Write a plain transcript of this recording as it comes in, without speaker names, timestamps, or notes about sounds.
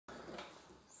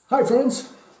Hi friends.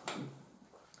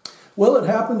 Well, it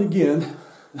happened again.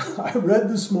 I read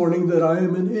this morning that I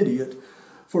am an idiot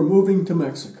for moving to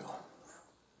Mexico.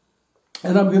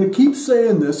 And I'm going to keep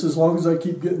saying this as long as I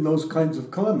keep getting those kinds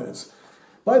of comments.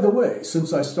 By the way,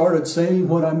 since I started saying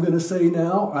what I'm going to say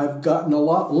now, I've gotten a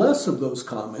lot less of those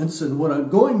comments and what I'm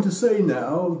going to say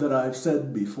now that I've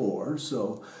said before.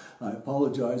 So I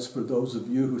apologize for those of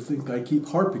you who think I keep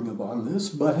harping upon this.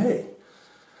 But hey,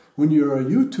 when you're a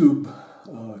YouTube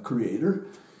creator,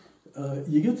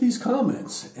 you get these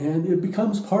comments and it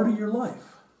becomes part of your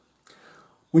life.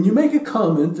 When you make a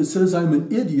comment that says I'm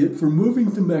an idiot for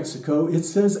moving to Mexico, it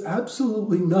says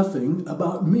absolutely nothing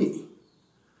about me.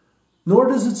 Nor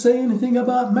does it say anything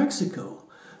about Mexico.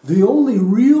 The only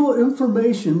real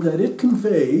information that it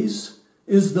conveys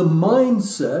is the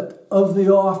mindset of the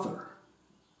author.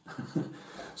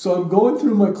 So I'm going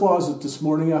through my closet this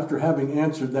morning after having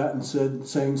answered that and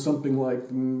saying something like,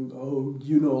 oh,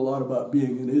 you know a lot about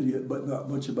being an idiot, but not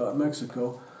much about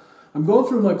Mexico. I'm going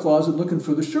through my closet looking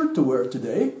for the shirt to wear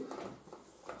today.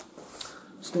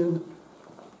 And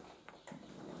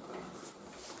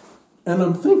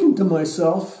I'm thinking to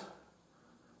myself,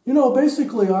 you know,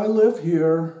 basically I live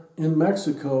here in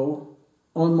Mexico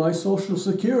on my Social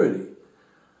Security.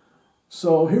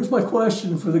 So here's my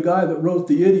question for the guy that wrote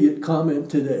the idiot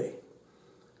comment today.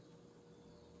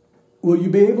 Will you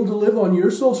be able to live on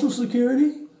your Social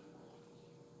Security?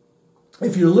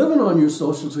 If you're living on your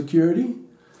Social Security,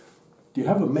 do you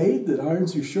have a maid that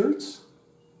irons your shirts?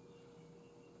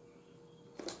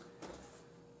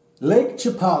 Lake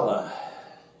Chapala.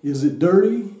 Is it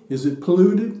dirty? Is it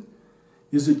polluted?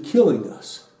 Is it killing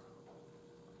us?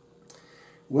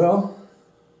 Well,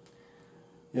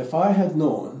 if I had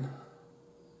known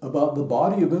about the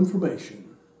body of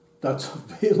information that's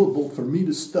available for me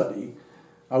to study,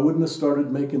 I wouldn't have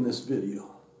started making this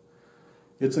video.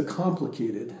 It's a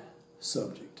complicated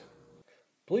subject.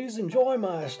 Please enjoy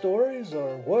my stories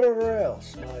or whatever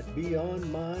else might be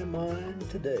on my mind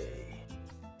today.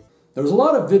 There's a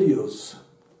lot of videos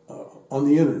on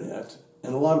the internet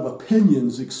and a lot of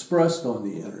opinions expressed on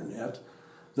the internet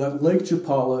that Lake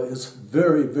Chapala is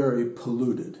very, very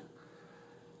polluted.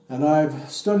 And I've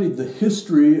studied the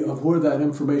history of where that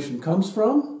information comes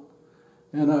from,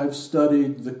 and I've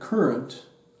studied the current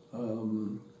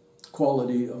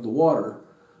quality of the water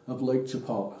of Lake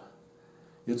Chapala.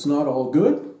 It's not all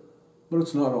good, but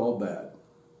it's not all bad.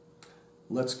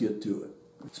 Let's get to it.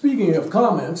 Speaking of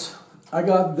comments, I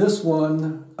got this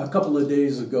one a couple of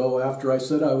days ago after I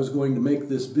said I was going to make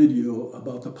this video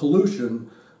about the pollution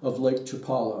of Lake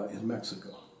Chapala in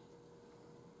Mexico.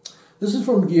 This is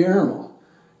from Guillermo.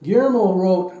 Guillermo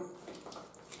wrote,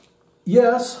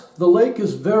 yes, the lake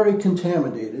is very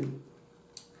contaminated.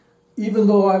 Even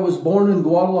though I was born in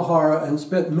Guadalajara and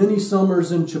spent many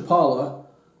summers in Chapala,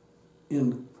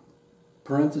 in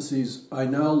parentheses, I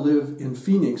now live in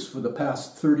Phoenix for the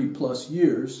past 30 plus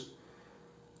years,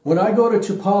 when I go to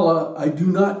Chapala, I do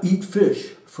not eat fish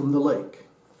from the lake.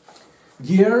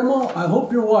 Guillermo, I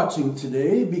hope you're watching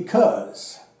today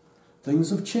because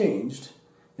things have changed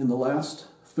in the last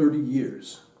 30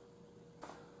 years.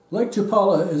 Lake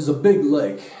Chapala is a big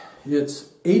lake.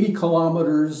 It's 80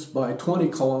 kilometers by 20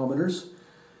 kilometers.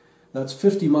 That's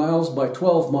 50 miles by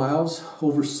 12 miles,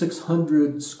 over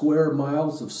 600 square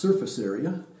miles of surface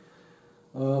area.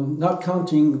 Not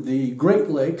counting the Great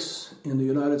Lakes in the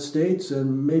United States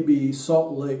and maybe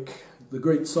Salt Lake, the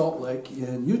Great Salt Lake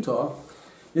in Utah.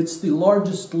 It's the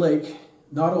largest lake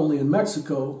not only in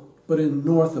Mexico, but in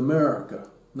North America,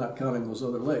 not counting those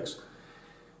other lakes.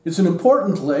 It's an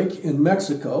important lake in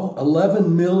Mexico.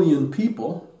 11 million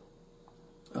people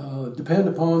depend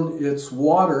upon its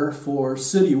water for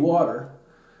city water.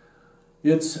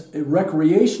 It's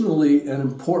recreationally an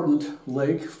important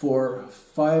lake for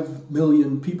 5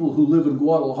 million people who live in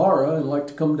Guadalajara and like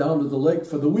to come down to the lake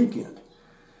for the weekend.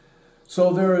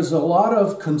 So there is a lot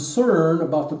of concern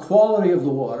about the quality of the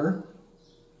water.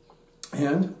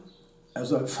 And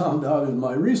as I've found out in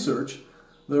my research,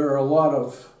 there are a lot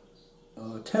of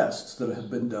tests that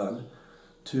have been done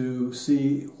to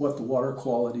see what the water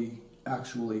quality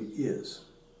actually is.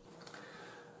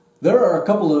 There are a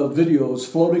couple of videos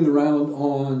floating around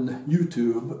on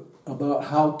YouTube about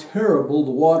how terrible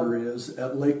the water is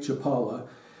at Lake Chapala,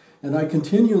 and I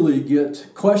continually get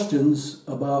questions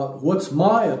about what's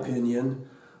my opinion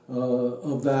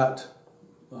of that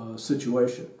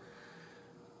situation.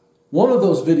 One of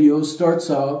those videos starts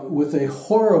out with a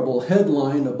horrible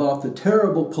headline about the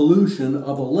terrible pollution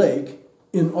of a lake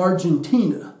in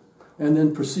Argentina, and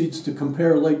then proceeds to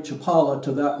compare Lake Chapala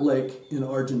to that lake in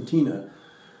Argentina.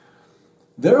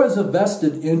 There is a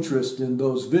vested interest in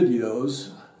those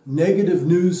videos negative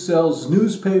news sells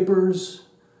newspapers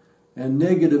and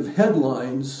negative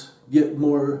headlines get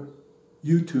more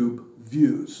YouTube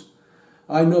views.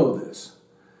 I know this.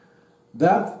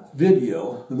 That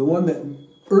video, and the one that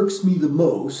irks me the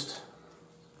most,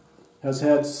 has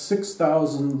had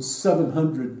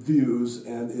 6,700 views,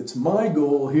 and it's my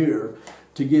goal here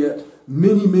to get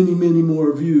many, many, many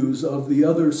more views of the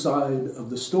other side of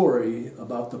the story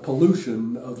about the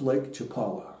pollution of Lake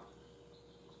Chapala.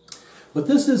 But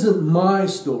this isn't my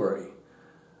story.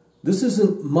 This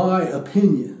isn't my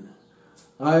opinion.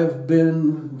 I've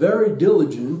been very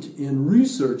diligent in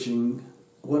researching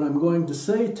what I'm going to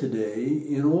say today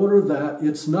in order that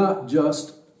it's not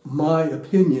just my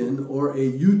opinion or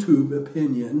a YouTube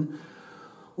opinion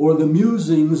or the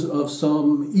musings of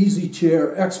some easy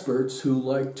chair experts who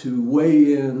like to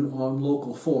weigh in on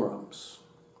local forums.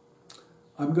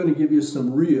 I'm going to give you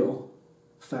some real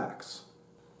facts.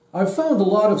 I've found a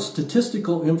lot of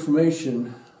statistical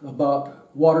information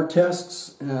about water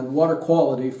tests and water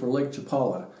quality for Lake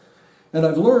Chapala. And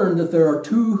I've learned that there are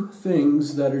two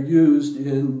things that are used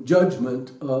in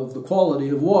judgment of the quality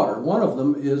of water. One of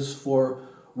them is for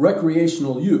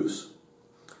recreational use.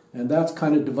 And that's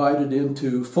kind of divided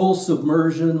into full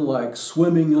submersion, like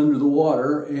swimming under the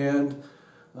water, and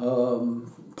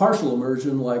partial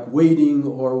immersion, like wading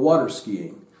or water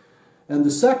skiing. And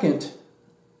the second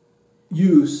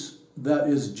use that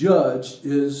is judged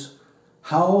is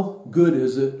how good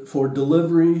is it for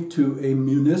delivery to a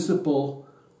municipal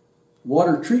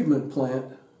water treatment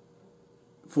plant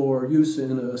for use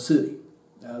in a city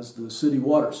as the city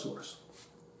water source.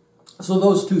 So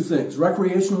those two things,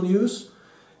 recreational use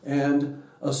and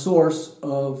a source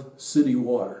of city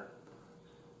water.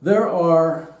 There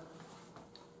are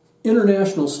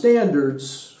international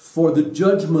standards for the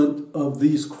judgment of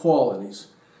these qualities.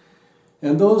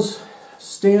 And those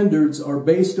standards are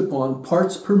based upon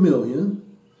parts per million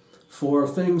for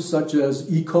things such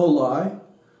as E. coli,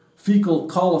 fecal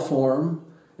coliform,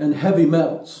 and heavy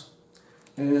metals.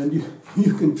 And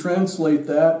you can translate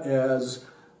that as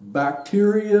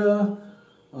bacteria,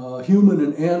 human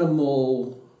and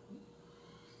animal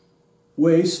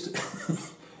waste,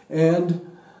 and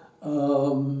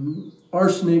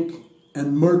arsenic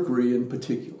and mercury in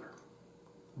particular.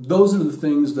 Those are the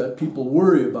things that people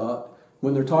worry about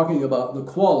when they're talking about the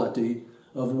quality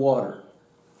of water.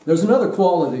 There's another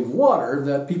quality of water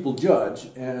that people judge,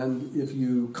 and if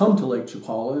you come to Lake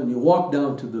Chapala and you walk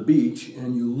down to the beach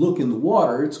and you look in the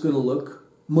water, it's going to look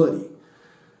muddy.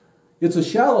 It's a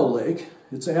shallow lake.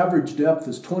 Its average depth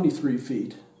is 23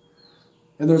 feet.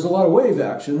 And there's a lot of wave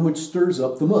action, which stirs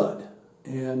up the mud.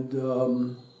 And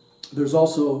there's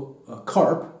also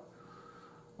carp.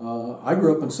 I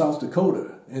grew up in South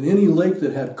Dakota, and any lake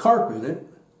that had carp in it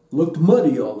looked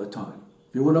muddy all the time.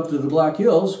 If you went up to the Black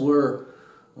Hills, where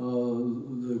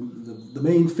the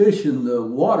main fish in the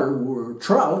water were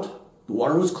trout, the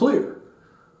water was clear.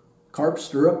 Carp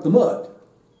stir up the mud.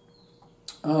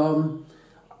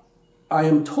 I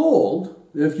am told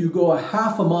that if you go a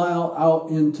half a mile out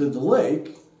into the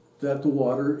lake, that the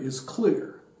water is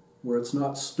clear, where it's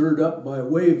not stirred up by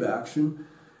wave action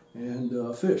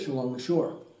and fish along the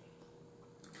shore.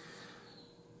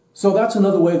 So that's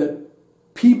another way that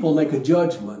people make a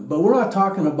judgment, but we're not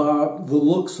talking about the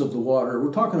looks of the water.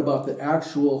 We're talking about the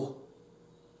actual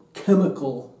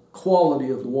chemical quality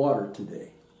of the water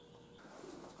today.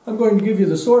 I'm going to give you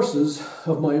the sources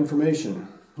of my information.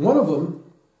 One of them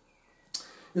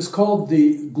is called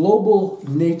the Global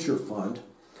Nature Fund.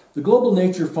 The Global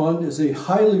Nature Fund is a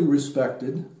highly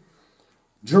respected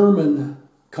German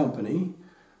company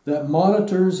that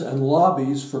monitors and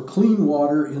lobbies for clean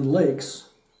water in lakes,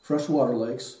 freshwater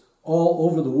lakes, all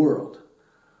over the world.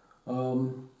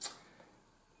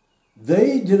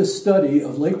 They did a study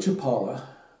of Lake Chapala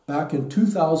back in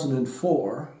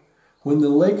 2004 when the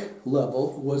lake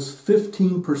level was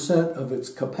 15% of its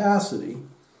capacity,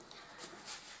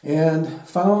 and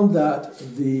found that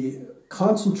the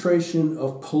concentration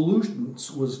of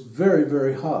pollutants was very,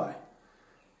 very high.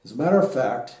 As a matter of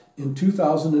fact, in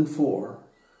 2004,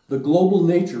 the Global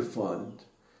Nature Fund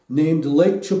named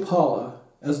Lake Chapala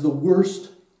as the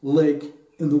worst lake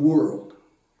in the world.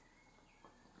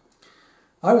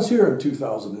 I was here in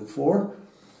 2004.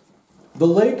 The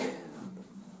lake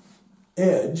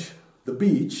edge, the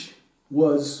beach,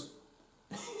 was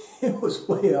it was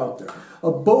way out there.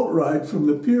 A boat ride from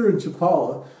the pier in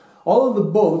Chapala. All of the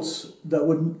boats that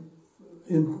would,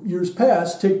 in years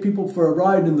past, take people for a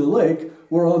ride in the lake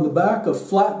were on the back of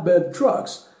flatbed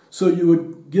trucks. So you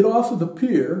would get off of the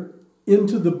pier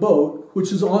into the boat,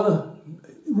 which is on a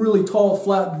really tall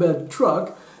flatbed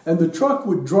truck, and the truck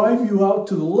would drive you out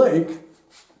to the lake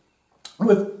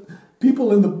with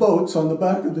people in the boats on the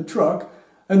back of the truck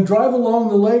and drive along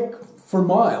the lake for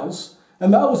miles.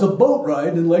 And that was a boat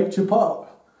ride in Lake Chapala.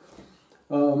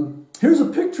 Here's a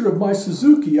picture of my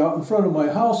Suzuki out in front of my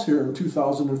house here in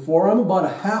 2004. I'm about a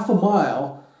half a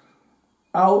mile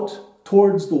out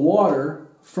towards the water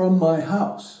from my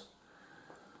house.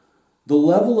 The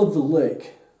level of the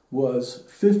lake was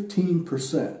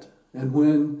 15%. And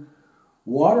when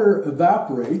water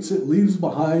evaporates, it leaves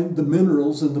behind the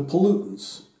minerals and the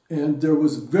pollutants. And there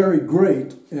was very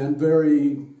great and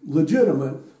very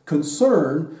legitimate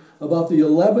concern about the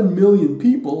 11 million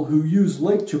people who use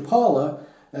Lake Chapala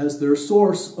as their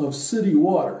source of city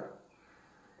water.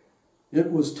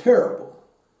 It was terrible,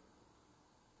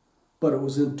 but it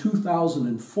was in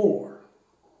 2004.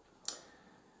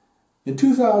 In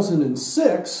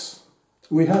 2006,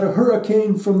 we had a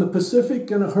hurricane from the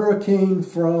Pacific and a hurricane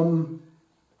from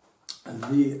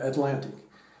the Atlantic.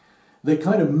 They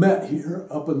kind of met here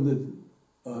up in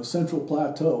the central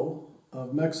plateau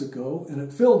of Mexico, and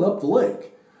it filled up the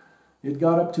lake. It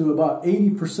got up to about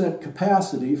 80%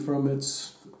 capacity from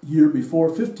its year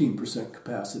before 15%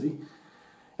 capacity.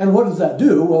 And what does that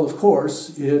do? Well, of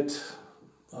course, it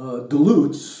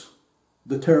dilutes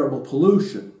the terrible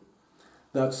pollution.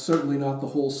 That's certainly not the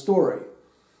whole story.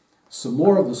 Some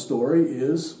more of the story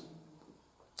is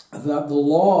that the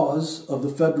laws of the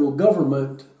federal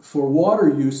government for water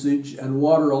usage and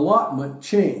water allotment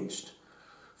changed.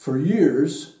 For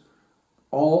years,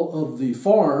 all of the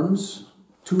farms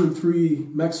 2 and 3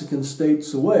 Mexican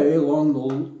states away along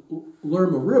the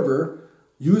Lerma River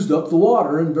used up the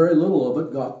water, and very little of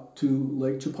it got to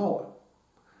Lake Chapala.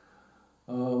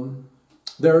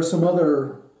 There are some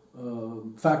other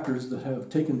factors that have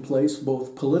taken place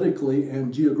both politically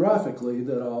and geographically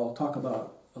that I'll talk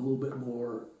about a little bit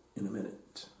more in a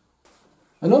minute.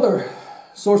 Another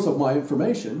source of my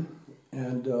information,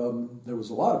 and there was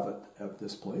a lot of it at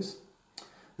this place,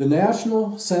 the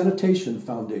National Sanitation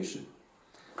Foundation.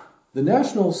 The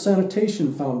National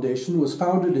Sanitation Foundation was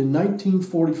founded in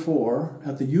 1944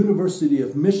 at the University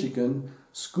of Michigan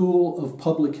School of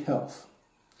Public Health.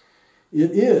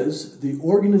 It is the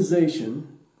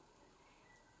organization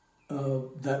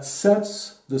that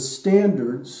sets the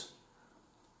standards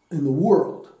in the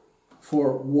world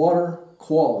for water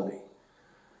quality.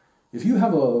 If you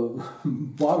have a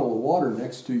bottle of water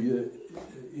next to you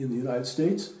in the United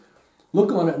States,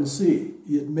 look on it and see.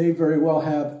 It may very well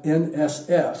have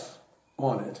NSF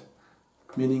on it,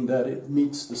 meaning that it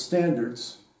meets the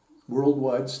standards,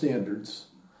 worldwide standards,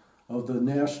 of the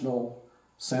National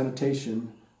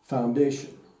Sanitation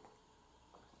Foundation.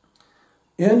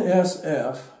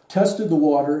 NSF tested the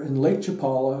water in Lake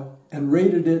Chapala and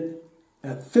rated it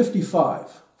at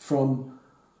 55, from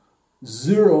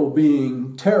 0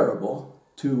 being terrible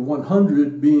to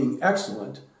 100 being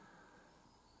excellent.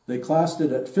 They classed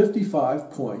it at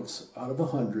 55 points out of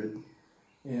 100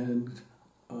 and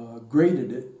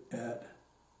graded it at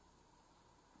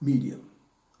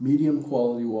medium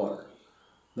quality water.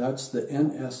 That's the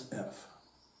NSF.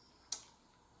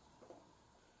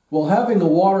 Well, having a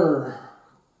water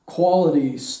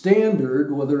quality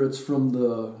standard, whether it's from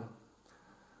the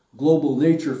Global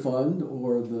Nature Fund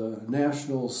or the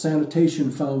National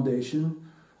Sanitation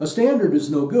Foundation, a standard is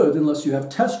no good unless you have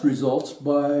test results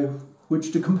by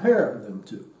which to compare them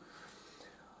to.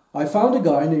 I found a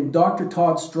guy named Dr.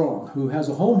 Todd Strong, who has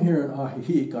a home here in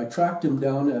Ajijic. I tracked him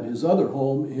down at his other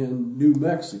home in New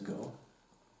Mexico.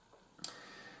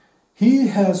 He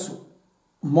has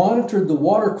monitored the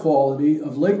water quality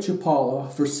of Lake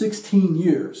Chapala for 16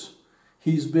 years.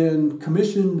 He's been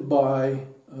commissioned by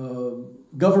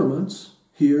governments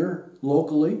here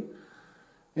locally.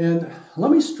 And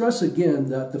let me stress again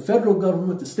that the federal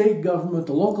government, the state government,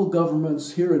 the local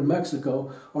governments here in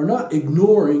Mexico are not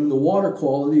ignoring the water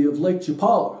quality of Lake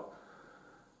Chapala.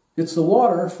 It's the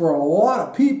water for a lot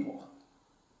of people,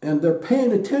 and they're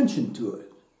paying attention to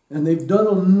it. And they've done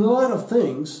a lot of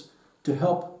things to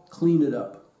help clean it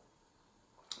up.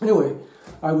 Anyway,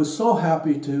 I was so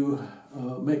happy to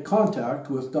make contact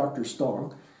with Dr.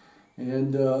 Strong,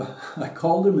 and I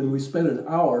called him and we spent an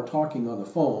hour talking on the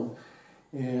phone.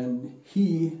 And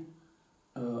he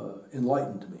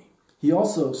enlightened me. He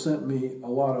also sent me a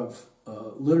lot of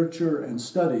literature and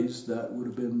studies that would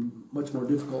have been much more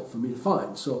difficult for me to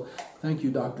find. So thank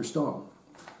you, Dr. Strong.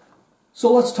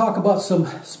 So let's talk about some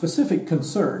specific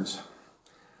concerns.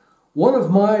 One of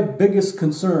my biggest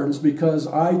concerns, because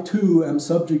I too am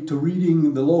subject to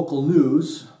reading the local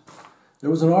news, there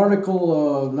was an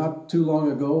article not too long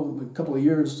ago, a couple of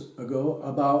years ago,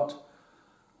 about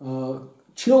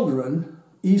children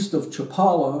east of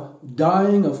Chapala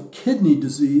dying of kidney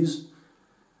disease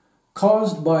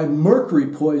caused by mercury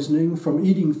poisoning from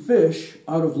eating fish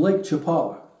out of Lake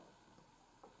Chapala.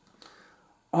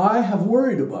 I have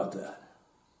worried about that.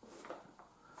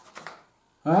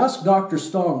 I asked Dr.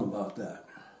 Stong about that,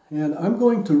 and I'm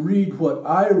going to read what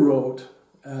I wrote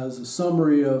as a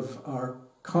summary of our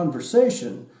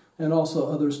conversation and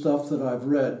also other stuff that I've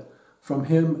read from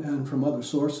him and from other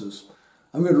sources.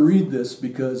 I'm going to read this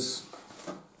because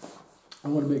I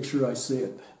want to make sure I say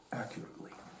it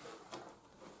accurately.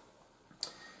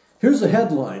 Here's a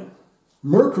headline.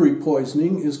 Mercury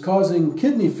poisoning is causing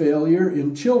kidney failure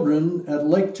in children at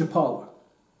Lake Chapala.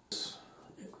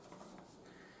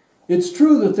 It's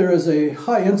true that there is a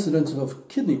high incidence of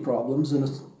kidney problems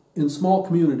in small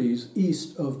communities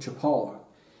east of Chapala.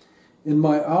 In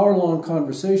my hour-long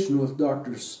conversation with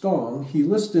Dr. Stong, he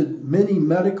listed many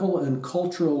medical and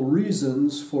cultural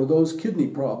reasons for those kidney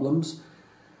problems,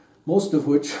 most of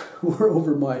which were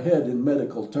over my head in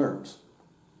medical terms.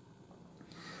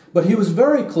 But he was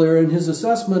very clear in his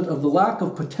assessment of the lack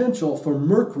of potential for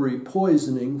mercury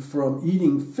poisoning from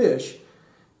eating fish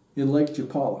in Lake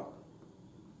Chapala.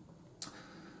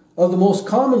 Of the most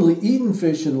commonly eaten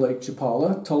fish in Lake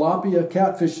Chapala, tilapia,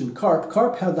 catfish, and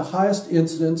carp had the highest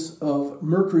incidence of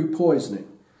mercury poisoning,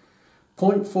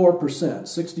 0.4%,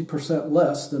 60%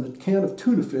 less than a can of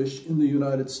tuna fish in the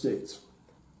United States.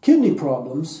 Kidney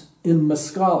problems in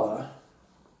Mescala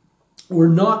were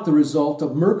not the result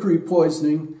of mercury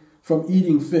poisoning from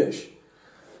eating fish.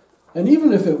 And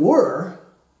even if it were,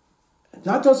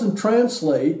 that doesn't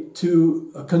translate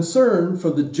to a concern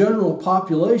for the general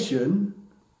population,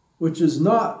 which is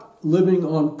not living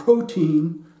on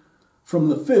protein from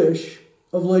the fish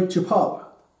of Lake Chapala.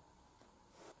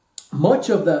 Much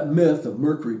of that myth of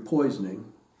mercury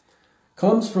poisoning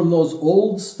comes from those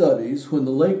old studies when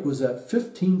the lake was at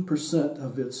 15%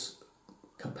 of its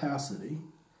capacity.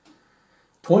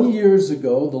 20 years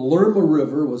ago, the Lerma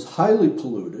River was highly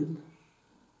polluted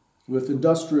with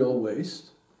industrial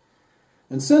waste.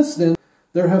 And since then,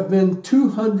 there have been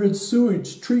 200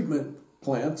 sewage treatment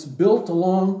plants built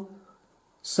along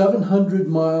 700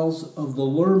 miles of the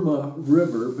Lerma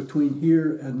River between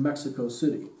here and Mexico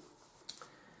City.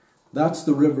 That's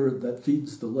the river that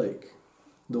feeds the lake.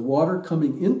 The water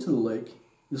coming into the lake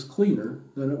is cleaner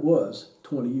than it was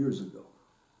 20 years ago.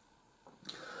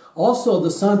 Also,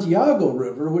 the Santiago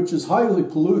River, which is highly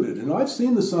polluted, and I've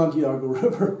seen the Santiago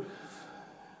River,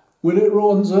 when it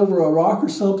runs over a rock or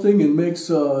something and makes,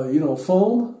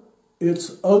 foam,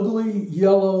 it's ugly,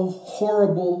 yellow,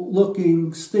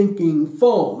 horrible-looking, stinking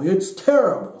foam. It's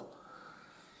terrible.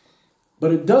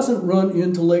 But it doesn't run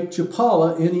into Lake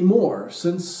Chapala anymore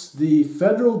since the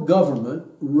federal government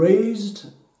raised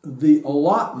the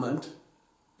allotment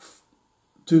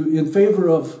in favor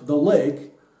of the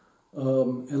lake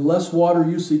and less water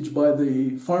usage by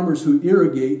the farmers who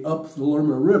irrigate up the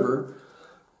Lerma River.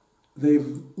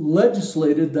 They've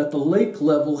legislated that the lake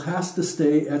level has to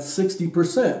stay at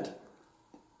 60%.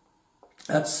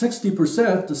 At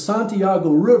 60%, the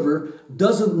Santiago River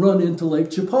doesn't run into Lake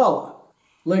Chapala.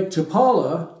 Lake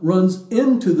Chapala runs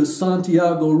into the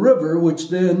Santiago River, which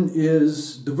then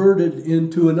is diverted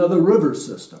into another river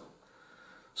system.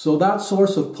 So that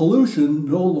source of pollution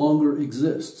no longer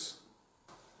exists.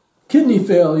 Kidney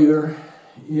failure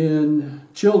in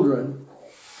children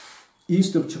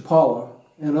east of Chapala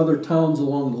and other towns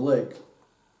along the lake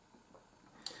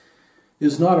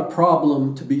is not a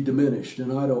problem to be diminished,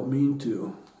 and I don't mean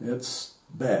to. It's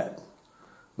bad.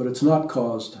 But it's not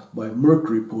caused by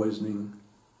mercury poisoning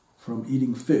from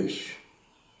eating fish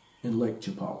in Lake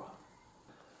Chapala.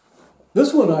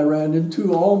 This one I ran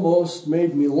into almost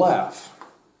made me laugh.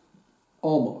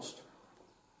 Almost.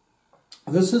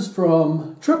 This is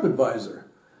from TripAdvisor,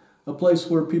 a place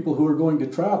where people who are going to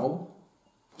travel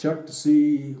check to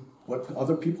see what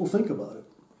other people think about it.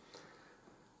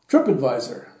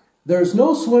 TripAdvisor. There's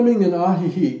no swimming in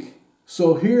Ajijic,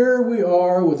 so here we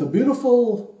are with a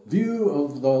beautiful view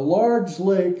of the large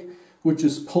lake, which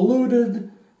is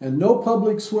polluted and no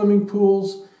public swimming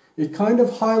pools. It kind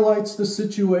of highlights the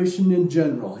situation in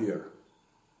general here.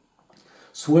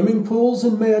 Swimming pools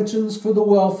and mansions for the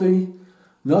wealthy,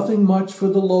 nothing much for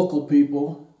the local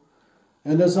people.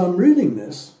 And as I'm reading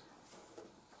this,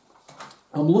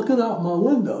 I'm looking out my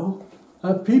window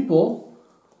at people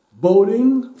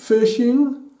boating,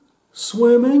 fishing,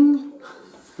 swimming.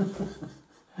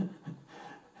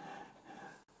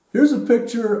 Here's a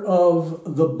picture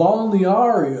of the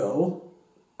balneario.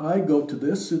 I go to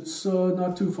this. It's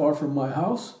not too far from my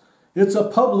house. It's a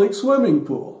public swimming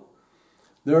pool.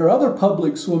 There are other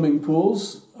public swimming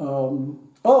pools.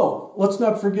 Let's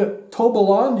not forget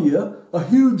Tobalandia, a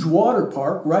huge water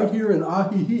park right here in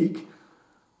Ajijic,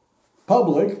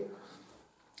 public.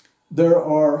 There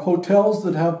are hotels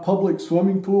that have public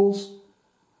swimming pools.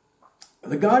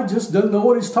 The guy just doesn't know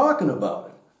what he's talking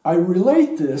about. I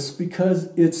relate this because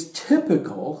it's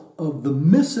typical of the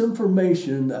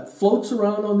misinformation that floats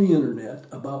around on the internet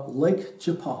about Lake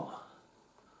Chapala.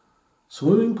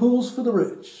 Swimming pools for the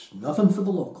rich, nothing for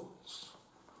the locals.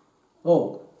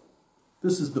 Oh,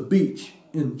 this is the beach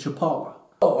in Chapala.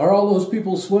 Oh, are all those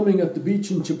people swimming at the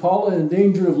beach in Chapala in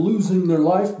danger of losing their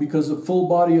life because of full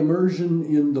body immersion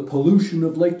in the pollution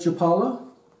of Lake Chapala?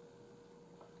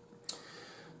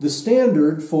 The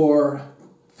standard for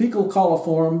fecal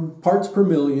coliform parts per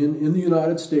million in the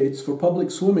United States for public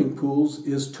swimming pools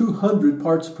is 200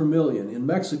 parts per million. In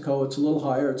Mexico, it's a little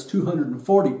higher. It's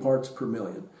 240 parts per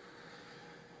million.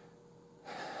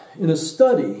 In a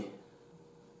study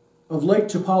of Lake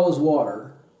Chapala's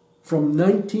water from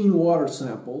 19 water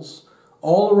samples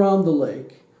all around the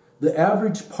lake, the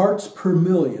average parts per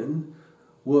million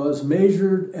was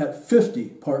measured at 50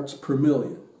 parts per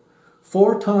million,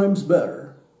 4 times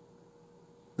better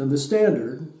than the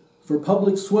standard for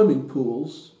public swimming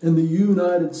pools in the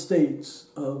United States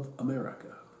of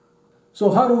America.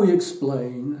 So how do we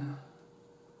explain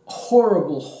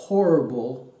horrible,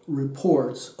 horrible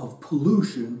reports of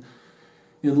pollution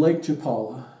in Lake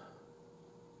Chapala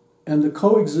and the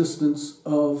coexistence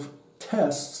of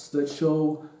tests that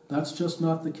show that's just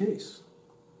not the case?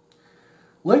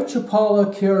 Lake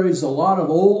Chapala carries a lot of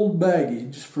old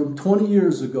baggage from 20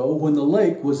 years ago when the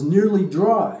lake was nearly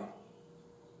dry,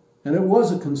 and it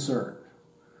was a concern.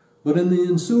 But in the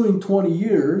ensuing 20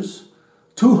 years,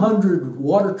 200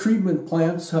 water treatment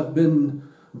plants have been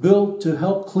built to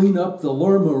help clean up the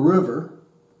Lerma River.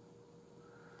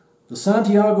 The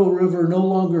Santiago River no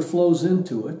longer flows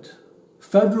into it.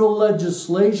 Federal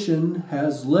legislation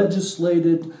has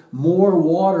legislated more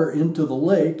water into the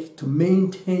lake to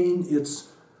maintain its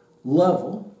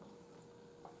level.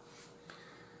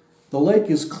 The lake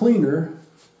is cleaner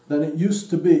than it used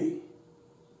to be.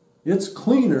 It's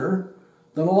cleaner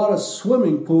than a lot of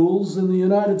swimming pools in the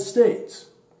United States.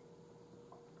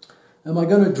 Am I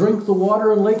going to drink the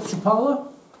water in Lake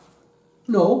Chapala?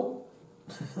 No.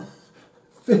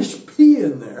 Fish pee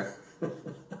in there.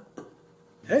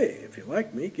 Hey, if you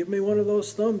like me, give me one of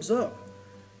those thumbs up.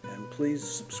 And please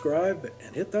subscribe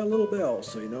and hit that little bell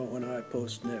so you know when I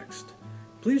post next.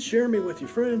 Please share me with your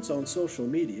friends on social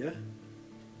media.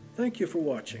 Thank you for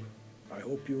watching. I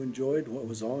hope you enjoyed what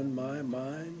was on my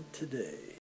mind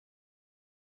today.